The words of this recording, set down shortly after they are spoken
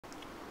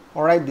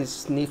Alright,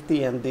 this is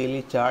Nifty and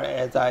daily chart.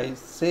 As I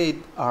said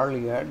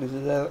earlier, this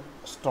is a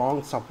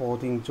strong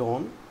supporting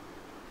zone.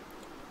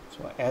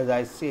 So as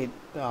I said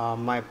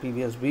my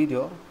previous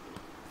video,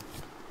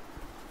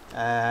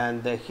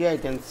 and here I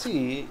can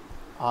see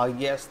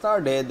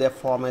yesterday they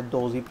formed a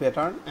doji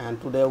pattern,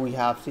 and today we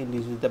have seen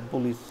this is the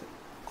bullish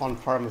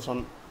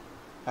confirmation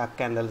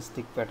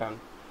candlestick pattern.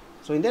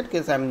 So in that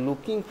case, I'm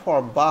looking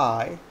for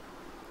buy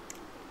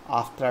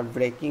after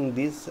breaking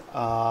this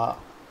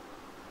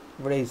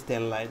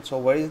resistance line. So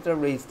where is the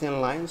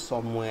resistance line?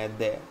 Somewhere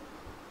there.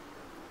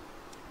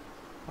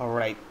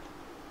 Alright,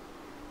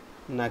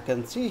 and I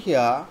can see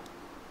here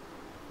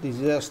this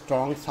is a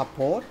strong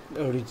support,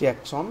 a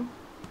rejection,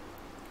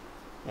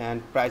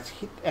 and price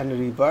hit and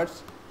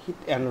reverse,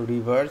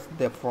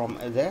 they form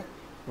as a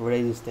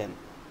resistance.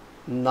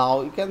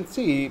 Now you can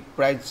see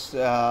price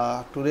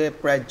today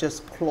price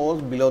just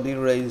closed below the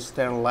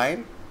resistance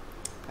line,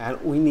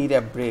 and we need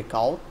a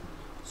breakout.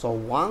 So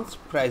once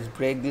price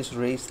break this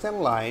resistance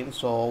line,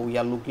 so we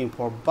are looking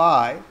for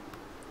buy,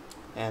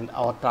 and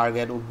our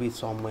target would be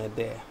somewhere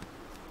there.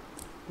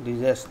 This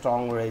is a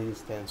strong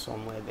resistance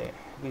somewhere there.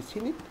 Have you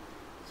seen it?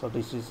 So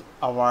this is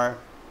our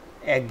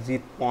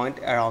exit point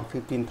around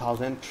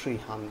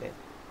 15,300.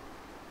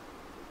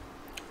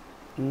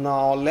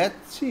 Now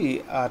let's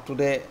see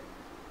today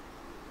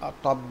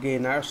top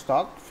gainer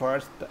stock.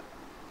 First,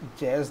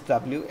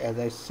 JSW, as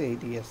I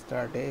said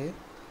yesterday.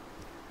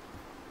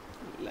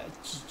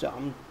 Let's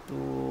jump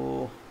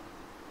to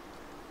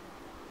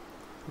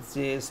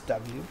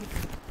JSW.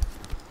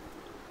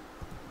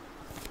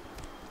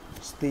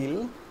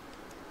 Still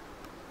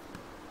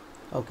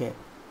okay,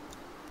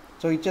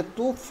 so it's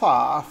too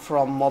far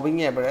from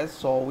moving average,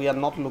 so we are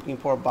not looking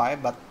for buy,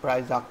 but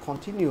price are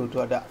continue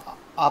to the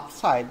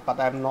upside, but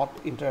I'm not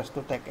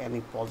interested to take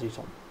any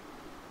position.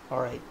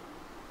 All right,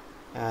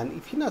 and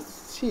if you not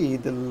see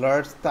the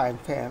large time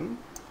frame,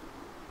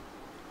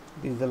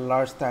 this is the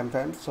large time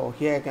frame. So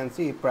here I can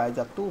see price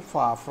are too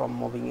far from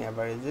moving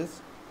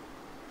averages,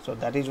 so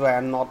that is why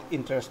I'm not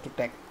interested to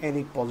take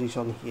any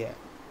position here.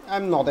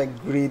 I'm not a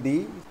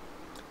greedy.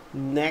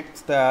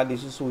 Next,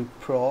 this is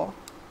Wipro.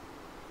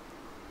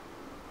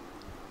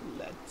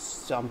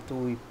 Let's jump to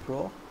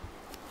Wipro.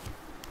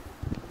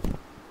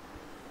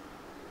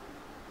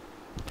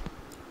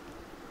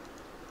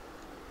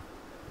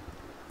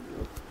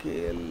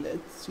 Okay,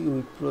 let's see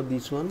Wipro,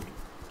 this one.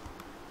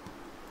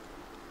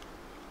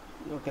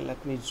 Okay,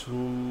 let me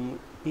zoom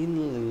in a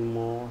little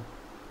more.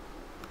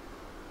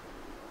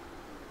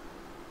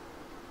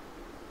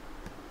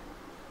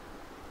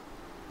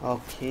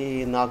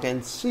 Okay, now you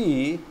can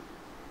see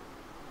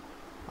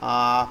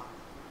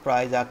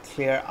price are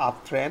clear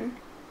uptrend,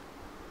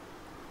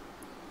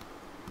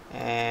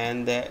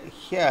 and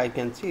here I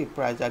can see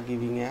price are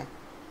giving a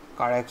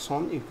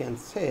correction. You can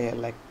say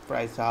like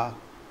price are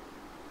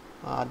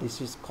this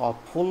is called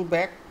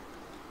pullback.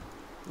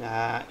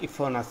 If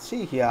you wanna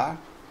see here,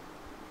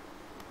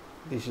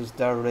 this is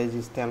the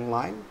resistance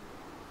line,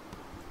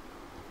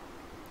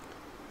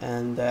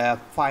 and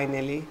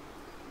finally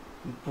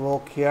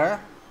broke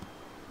here,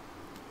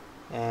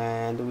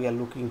 and we are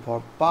looking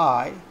for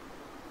buy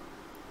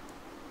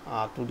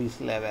to this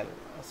level.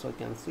 So you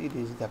can see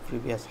this is the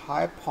previous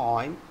high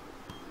point,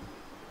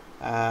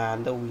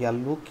 and we are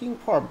looking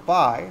for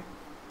buy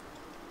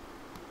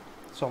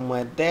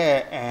somewhere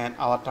there, and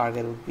our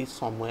target would be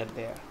somewhere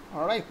there.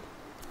 All right,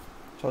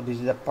 so this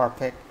is a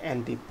perfect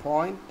entry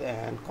point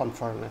and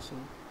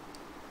confirmation.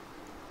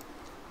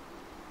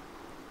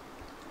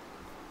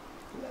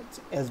 Let's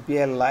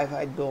SBI Life.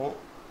 I don't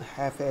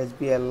have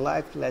SBI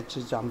Life. Let's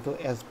jump to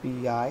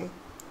SBI,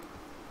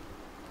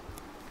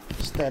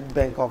 State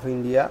Bank of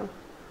India.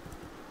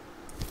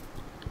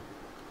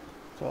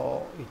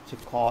 So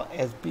it's called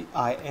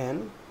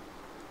SBIN.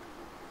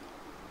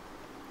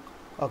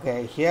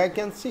 Okay, here I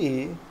can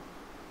see,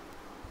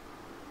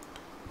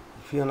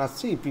 if you wanna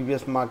see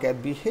previous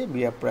market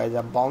behavior, price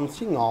are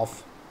bouncing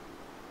off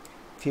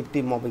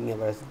 50 moving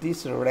average.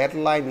 This red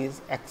line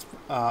is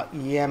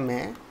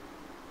EMA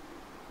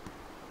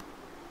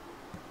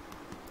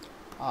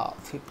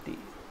 50,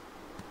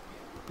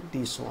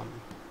 this one.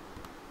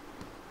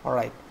 All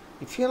right,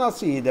 if you wanna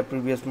see the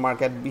previous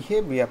market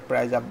behavior,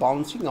 price are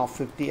bouncing off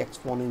 50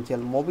 exponential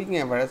moving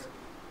average,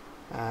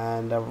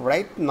 and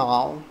right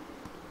now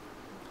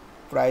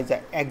price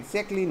are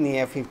exactly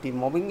near 50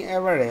 moving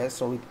average.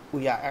 So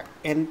we are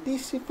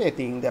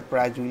anticipating the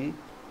price will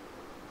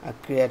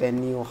create a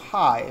new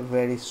high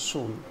very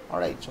soon. All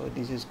right, so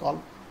this is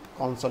called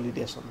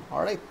consolidation.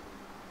 All right,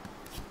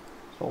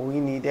 so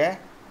we need a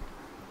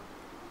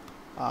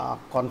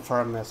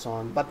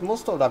confirmation, but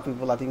most of the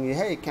people are thinking,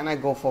 hey, can I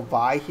go for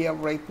buy here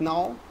right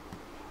now?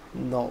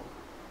 No,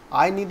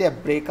 I need a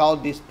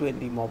breakout this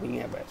 20 moving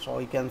average, so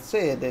you can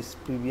say this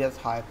previous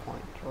high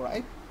point,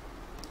 right?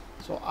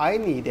 So I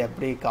need a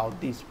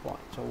breakout this point.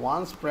 So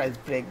once price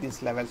break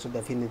this level, so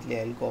definitely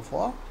I'll go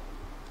for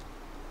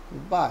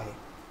buy.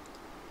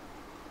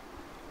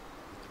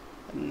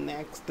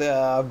 Next,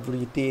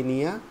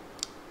 Britannia.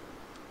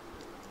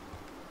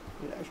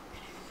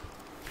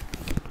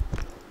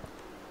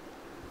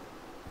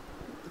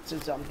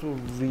 let's jump to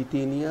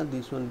Britannia.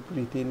 This one,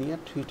 Britannia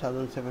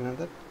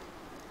 3700.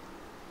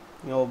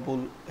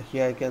 Bull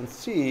here I can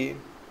see,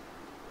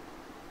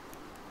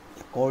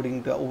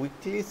 according to a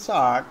weekly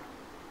chart,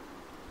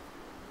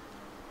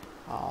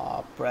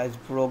 price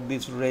broke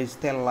this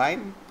resistance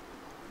line,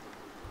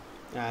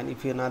 and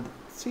if you not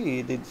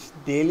see this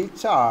daily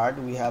chart,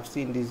 we have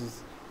seen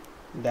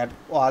that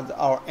was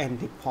our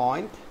entry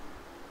point.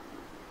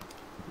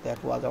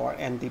 That was our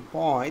entry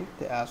point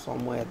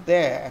somewhere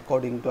there,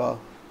 according to a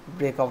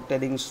breakout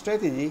trading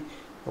strategy.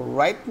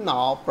 Right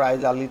now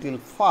price a little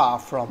far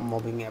from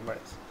moving average,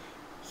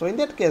 so in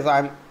that case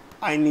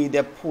I need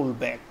a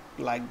pullback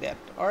like that.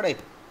 All right,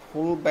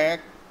 pullback,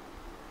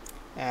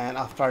 and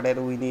after that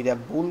we need a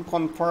bull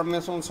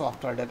confirmation. So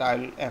after that I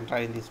will enter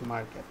in this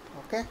market.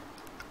 Okay,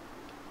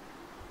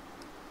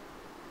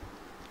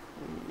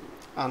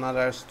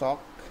 another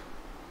stock.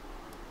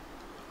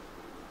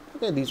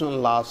 Okay, this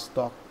one last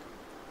stock,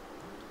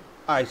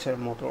 Eicher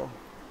Motor.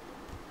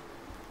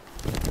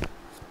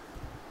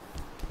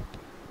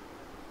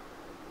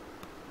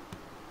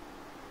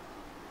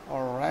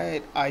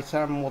 Alright,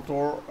 Eicher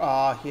Motor,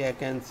 here I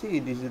can see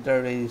this is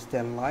the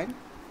resistance line,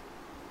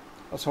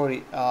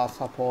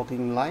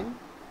 supporting line.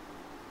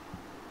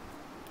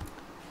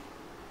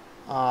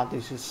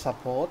 This is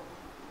support,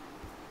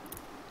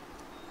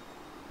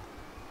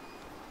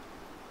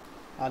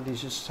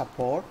 this is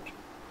support,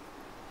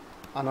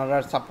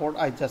 another support.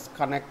 I just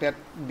connected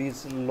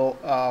this low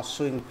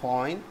swing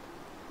point.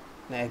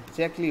 Now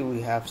exactly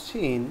we have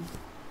seen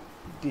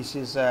this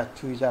is a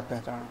tweezer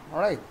pattern. All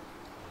right,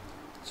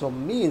 so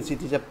means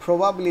it is a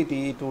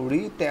probability to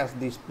retest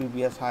this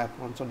previous high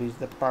point. So this is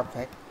the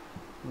perfect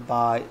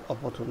buy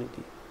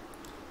opportunity.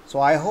 So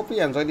I hope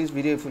you enjoyed this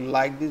video. If you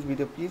like this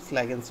video, please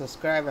like and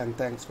subscribe, and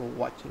thanks for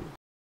watching.